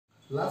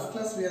Last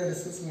class we are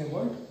discussing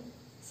about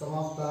some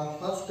of the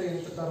first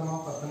nth term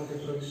of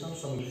arithmetic progression,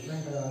 some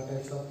different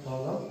types of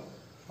problem.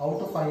 How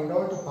to find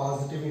out a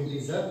positive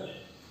integer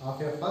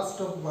of a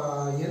first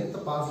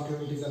nth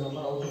positive integer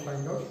number. How to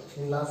find out?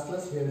 In last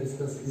class we are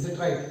discussing. Is it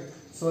right?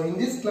 So in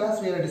this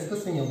class we are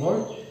discussing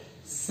about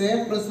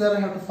same procedure I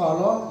have to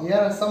follow.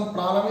 Here some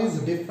problem is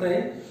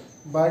different,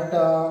 but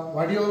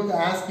what you have to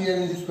ask here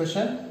in this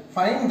question?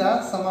 Find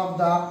the sum of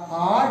the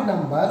odd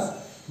numbers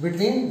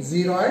between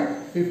 0 and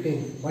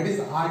 15. What is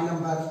odd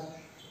number?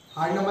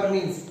 Odd number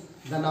means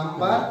the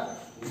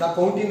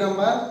counting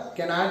number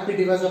cannot be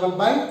divisible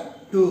by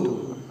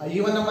 2.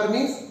 Even number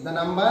means the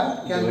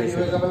number can be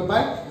divisible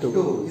by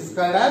 2. Is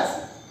called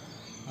as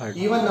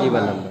even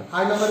number.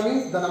 Odd number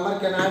means the number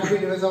cannot be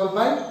divisible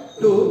by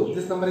 2.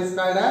 This number is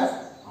called as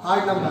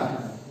odd number.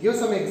 Give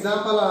some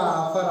example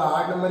for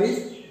odd number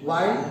is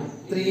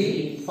 1,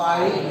 3,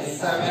 5,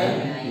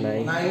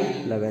 7, 9,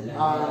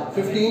 11,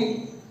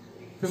 15.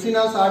 15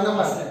 also odd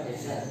number.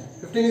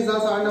 15 is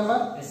also odd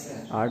number.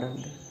 Odd.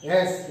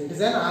 Yes, it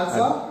is an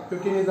also.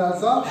 15 is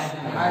also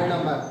odd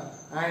number.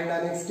 And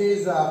next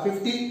is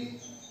 50.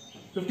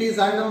 50 is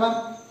odd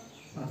number.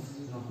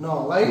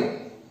 No,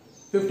 why?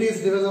 50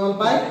 is divisible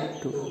by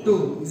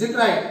 2. Is it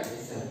right?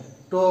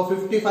 To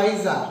 55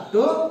 is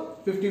to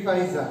 55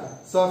 is.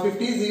 So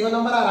 50 is even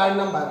number or odd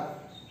number?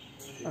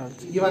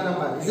 Even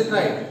number. Is it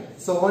right?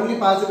 So only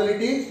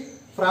possibility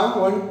from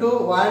 1 to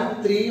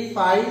 1, 3,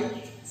 5,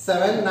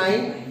 7,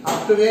 9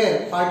 up to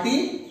where?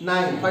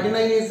 49.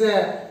 49 is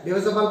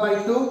divisible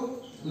by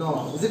 2?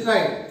 No. Is it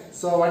right?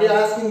 So what are you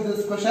asking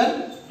this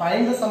question?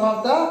 Find the sum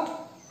of the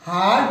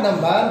odd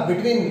number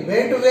between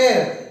where to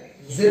where?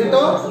 0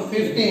 to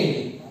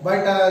 15.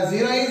 But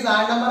 0 is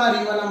odd number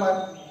or even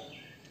number?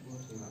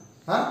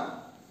 Huh?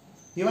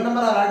 Even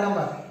number or odd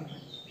number?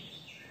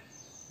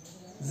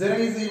 0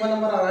 is even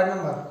number or odd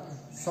number?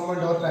 Someone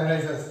doubt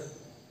arises.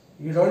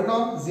 You don't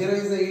know? 0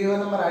 is a even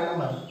number or odd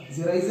number?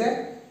 0 is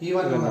a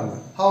even number.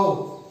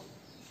 How?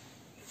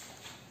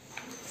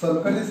 So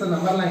look at this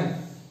number line.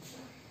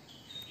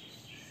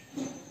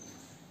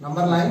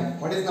 Number line.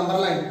 What is number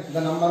line?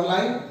 The number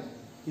line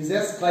is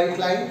a straight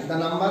line. The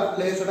number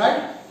placed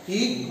at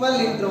equal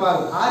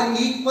interval or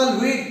equal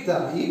width.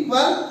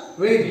 Equal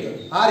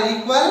width or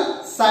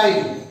equal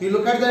side. You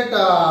look at that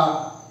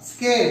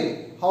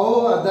scale.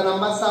 How the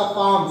numbers are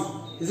formed.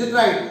 Is it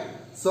right?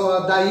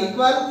 So the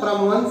equal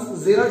from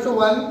 0 to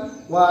 1.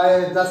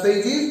 The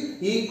size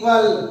is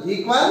equal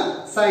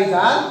size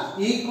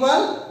or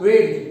equal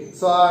width.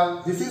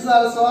 So this is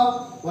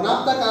also one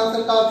of the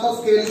concept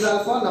also scale is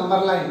also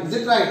number line. Is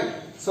it right?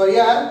 So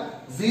here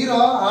 0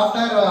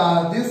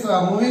 after this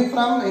moving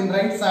from in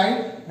right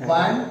side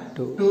 1,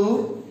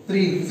 2,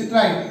 3. Is it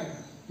right?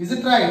 Is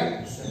it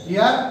right?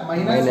 Here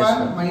minus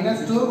 1,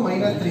 minus 2,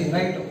 minus 3.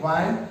 Right?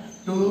 1,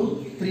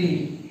 2,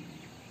 3,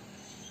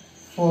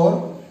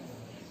 4.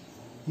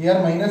 Here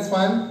minus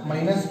 1,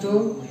 minus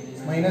 2,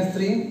 minus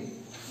 3,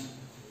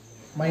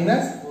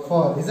 minus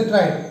 4. Is it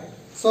right?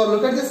 So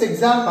look at this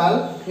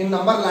example in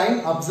number line.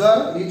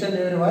 Observe each and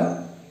every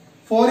one.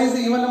 4 is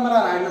even number or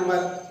odd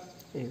number?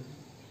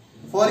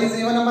 4 is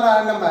even number or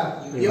odd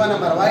number? Even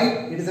number.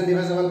 Why? It is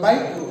divisible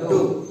by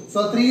 2.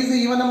 So 3 is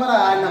even number or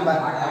odd number?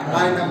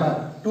 Odd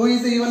number. 2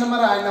 is even number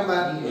or odd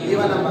number?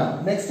 Even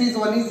number. Next is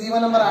 1 is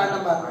even number or odd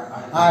number?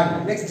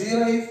 Odd. Next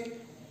 0 is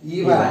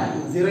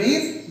even. 0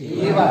 is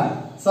even.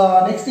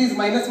 So next is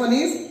minus 1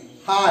 is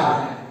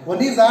odd.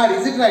 1 is odd.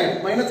 Is it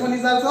right? Minus 1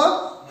 is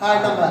also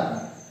odd number.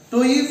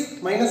 2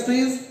 is minus 2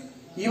 is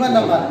even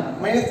number.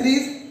 Minus 3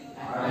 is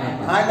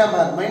odd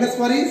number. Minus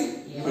 4 is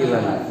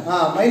even.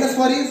 Minus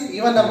 4 is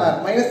even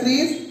number. Minus 3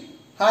 is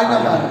odd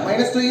number.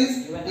 Minus 2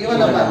 is even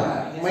number.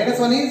 Minus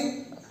 1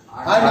 is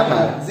odd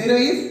number. 0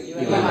 is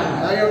even.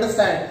 Now you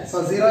understand.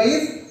 So 0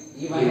 is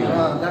even.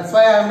 That's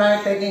why I am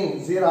not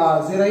taking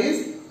 0. 0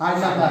 is odd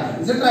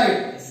number. Is it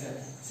right?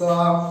 So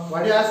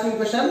what you ask me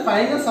question?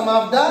 Find the sum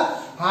of the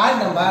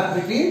odd number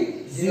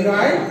between 0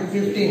 and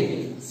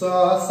 15.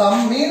 So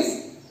sum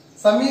means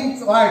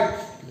what?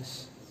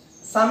 Plus.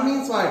 Sum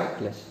means what?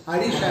 Plus.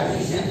 Addition.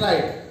 Is it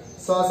right?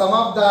 So sum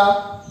of the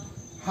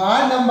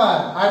odd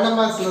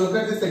numbers. Look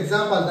at this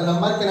example. The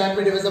number cannot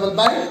be divisible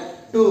by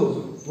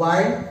 2.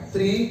 1,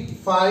 3,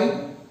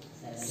 5,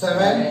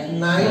 7,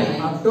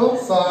 9 up to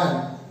so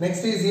on.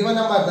 Next is even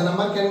number. The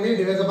number can be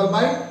divisible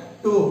by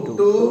 2,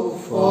 2,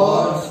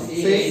 4, 6,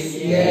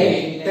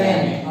 8,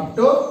 10 up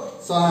to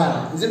so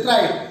on. Is it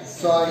right?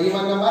 So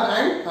even number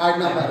and odd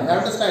number. You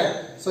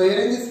understand? So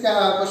here in this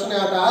question I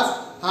have to ask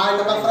odd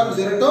number from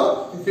 0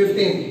 to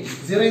 15.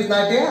 0 is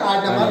not a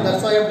odd number.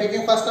 That's why I am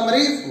taking first number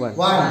is 1.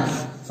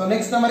 So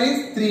next number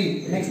is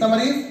 3. Next number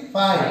is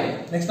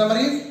 5. Next number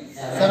is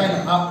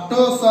 7 up to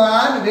so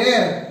on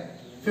where?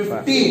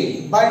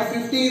 50. But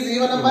 50 is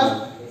even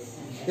number?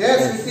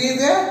 Yes, 50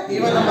 is a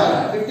even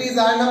number. 50 is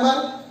odd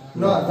number?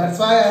 No, that's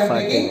why I am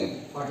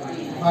taking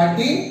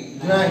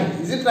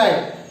 49. Is it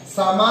right?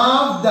 Sum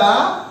of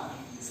the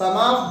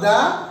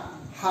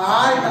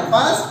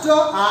first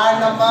odd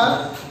number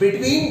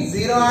between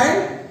 0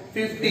 and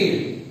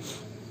 15.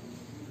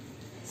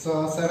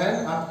 So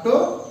 7 up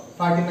to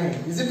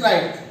 49. Is it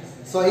right?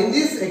 So in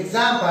this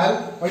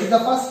example, what is the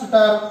first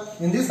term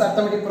in this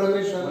arithmetic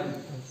progression?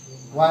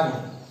 1.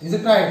 Is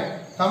it right?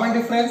 Common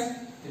difference?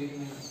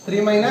 3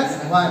 minus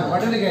 1.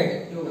 What will you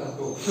get?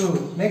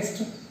 2.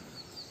 Next,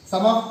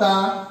 sum of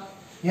the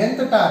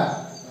nth term.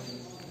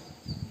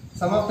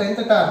 Sum of the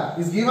nth term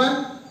is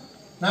given?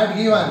 Not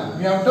given.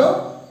 We have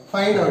to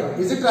find out.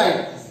 Is it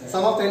right?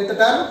 Sum of the nth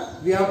term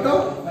we have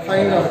to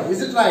find out.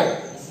 Is it right?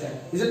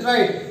 Is it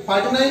right?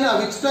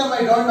 49, which term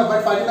I don't know,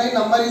 but 49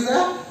 number is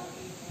a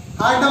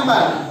hard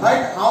number.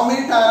 But how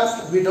many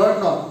terms we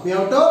don't know. We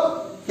have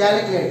to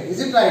calculate. Is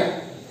it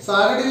right? So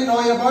already we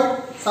know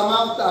about sum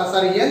of the,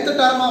 nth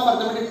term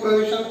of arithmetic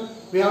progression.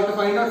 We have to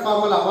find out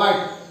formula. What?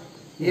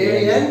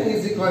 An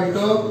is equal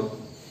to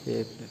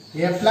a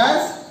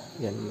plus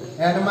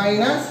n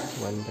minus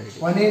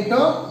 1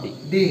 into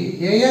d.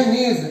 An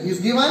is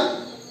given.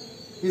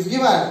 Is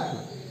given.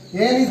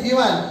 An is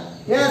given.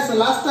 Yes,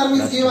 last term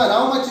is given.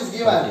 How much is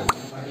given?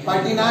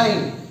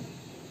 49.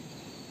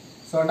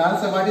 So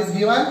answer what is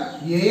given?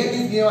 An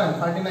is given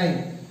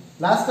 49.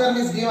 Last term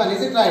is given.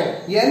 Is it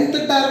right?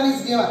 Nth term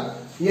is given.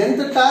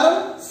 Nth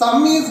term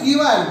sum is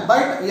given,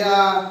 but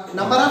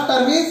number of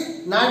term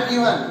is not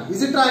given.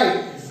 Is it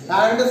right?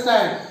 I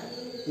understand.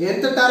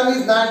 Nth term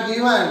is not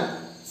given.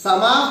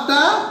 Sum of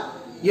the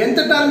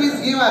nth term is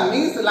given.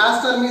 Means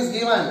last term is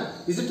given.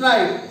 Is it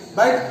right?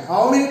 But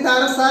how many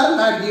terms are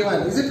not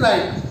given? Is it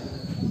right?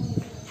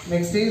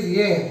 Next is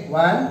a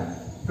 1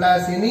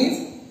 plus n is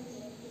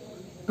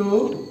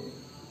 2.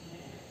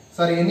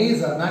 Sorry, n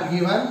is not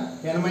given.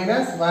 N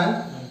minus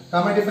 1.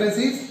 Common difference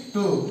is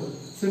 2.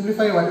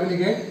 Simplify, what will you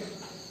get?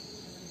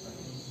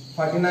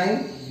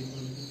 49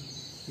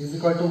 is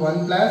equal to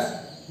 1 plus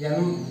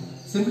n.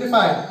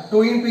 Simplify.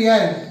 2 into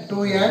n.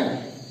 2n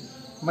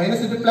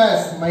minus into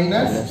plus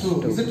minus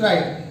 2. Is it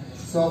right?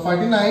 So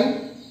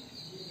 49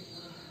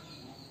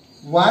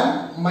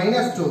 1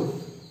 minus 2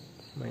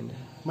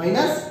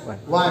 minus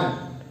 1.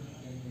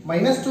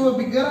 Minus 2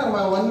 bigger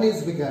or 1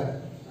 is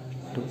bigger?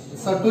 2.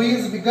 So 2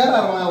 is bigger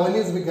or 1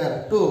 is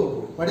bigger?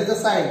 2. What is the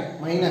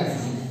sign?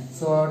 Minus.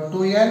 So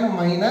 2n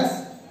minus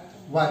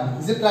 1.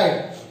 Is it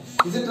right?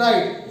 Is it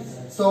right?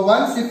 So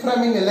once shift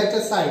from in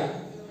LHS side,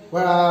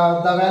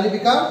 the value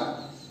become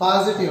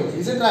positive.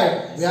 Is it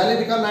right? Value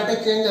become not a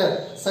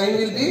changer. Sign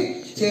will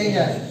be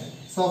changer.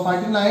 So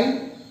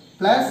 49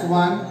 plus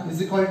 1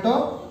 is equal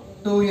to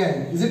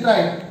 2n. Is it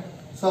right?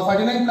 So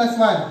 49 plus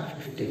 1?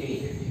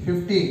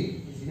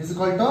 50 is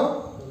equal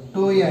to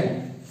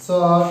 2n. So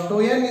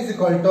 2n is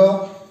equal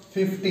to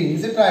 50.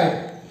 Is it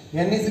right?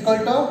 n is equal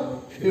to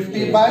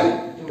 50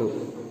 by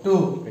 2.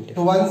 2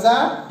 1s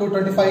are 2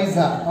 25s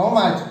are. How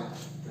much?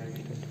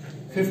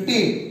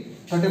 50.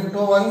 22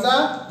 1s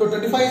are 2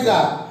 25s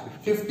are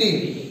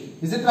 50.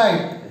 Is it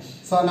right?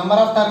 So number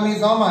of term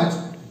is how much?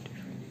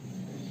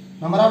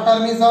 Number of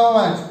term is how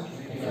much?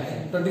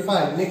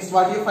 25. Next,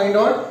 what you find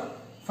out?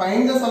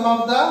 Find the sum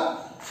of the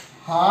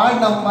hard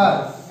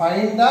number.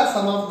 Find the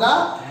sum of the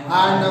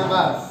hard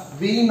number.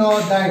 We know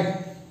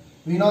that.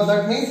 We know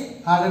that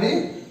means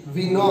already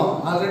we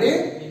know.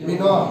 Already we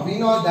know. We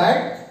know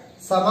that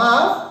sum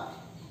of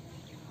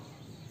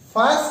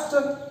first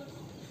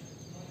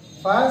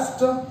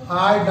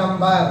hard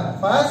number.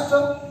 First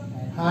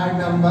hard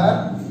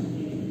number.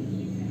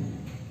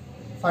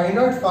 Find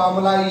out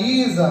formula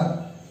is.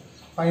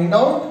 Find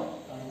out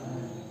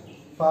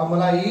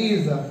formula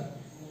is.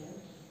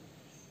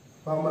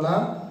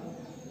 Formula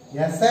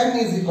Sn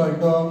is equal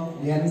to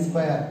n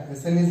square.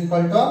 Sn is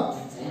equal to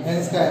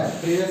n square.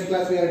 Previous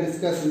class we have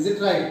discussed. Is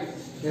it right?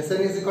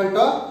 Sn is equal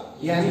to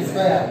n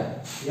square.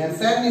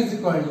 Sn is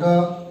equal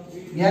to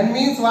n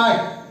means what?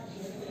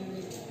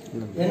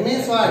 N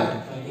means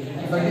what?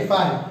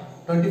 25.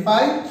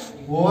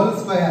 25 whole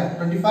square.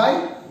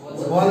 25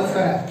 whole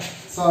square.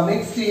 So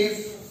next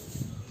is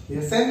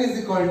Sn is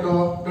equal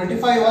to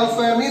 25 whole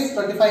square means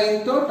 25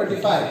 into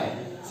 25.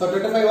 So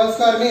 25 whole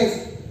square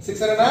means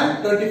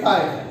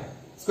 625.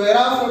 Square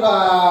of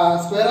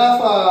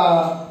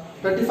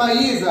 25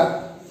 is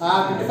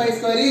 25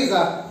 square is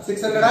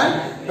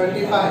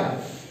 625.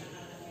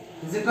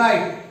 Is it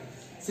right?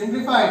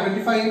 Simplify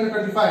 25 into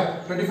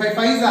 25. 25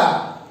 5 is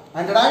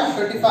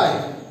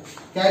 125.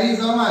 Carry is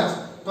how much?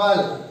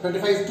 12.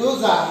 25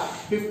 2s are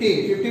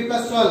 50. 50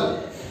 plus 12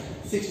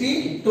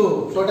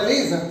 62. Total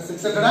is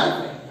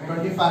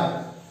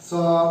 625. So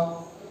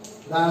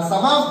the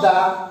sum of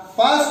the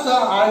first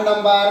odd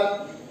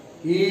number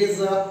is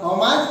how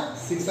much?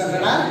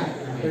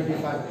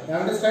 625. You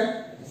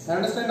understand? You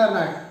understand or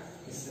not?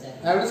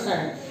 You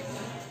understand?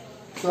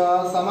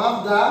 So sum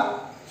of the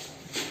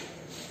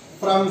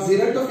from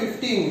 0 to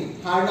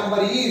 15 hard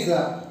number is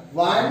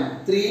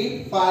 1,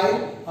 3,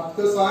 5 up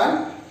to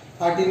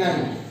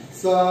 49.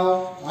 So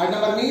odd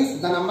number means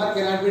the number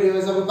cannot be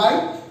divisible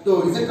by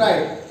 2. Is it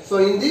right? So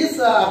in this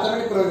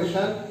arithmetic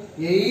progression,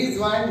 A is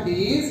 1, D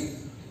is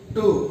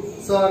 2.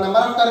 So number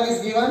of term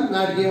is given,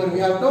 not given. We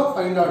have to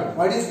find out.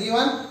 What is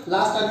given?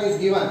 Last term is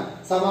given.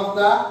 Sum of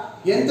the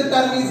nth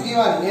term is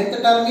given.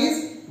 Nth term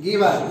is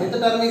given. Nth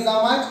term is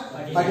how much?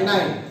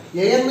 49.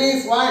 n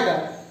is what?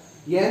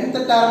 Nth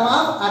term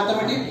of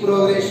arithmetic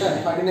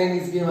progression. 49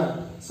 is given.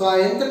 So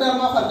nth term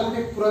of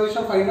arithmetic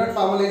progression find out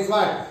formula is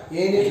what? A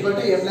n is equal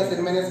to a plus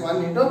n minus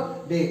 1 into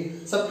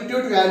d.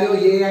 Substitute value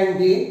a and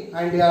d,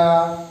 and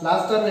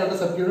last term you have to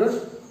substitute.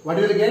 What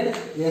you will get?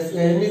 Yes,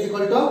 n is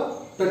equal to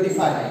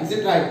 25. Is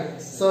it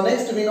right? So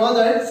next we know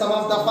that sum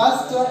of the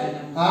first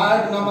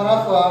odd number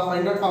of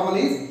find out formula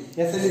is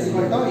Sn is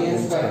equal to n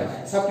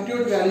square.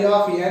 Substitute value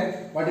of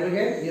n. What you will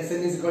get?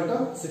 Sn is equal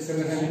to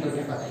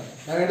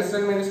 625. Now you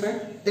understand my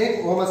student?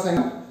 Take home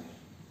assignment.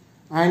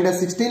 And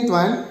 16th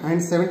one, and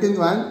 17th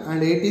one,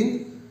 and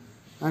 18th,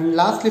 and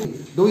lastly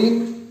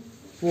doing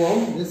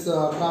home this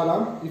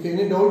problem. If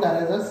any doubt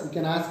arises, you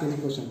can ask any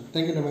question.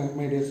 Thank you,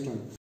 my dear student.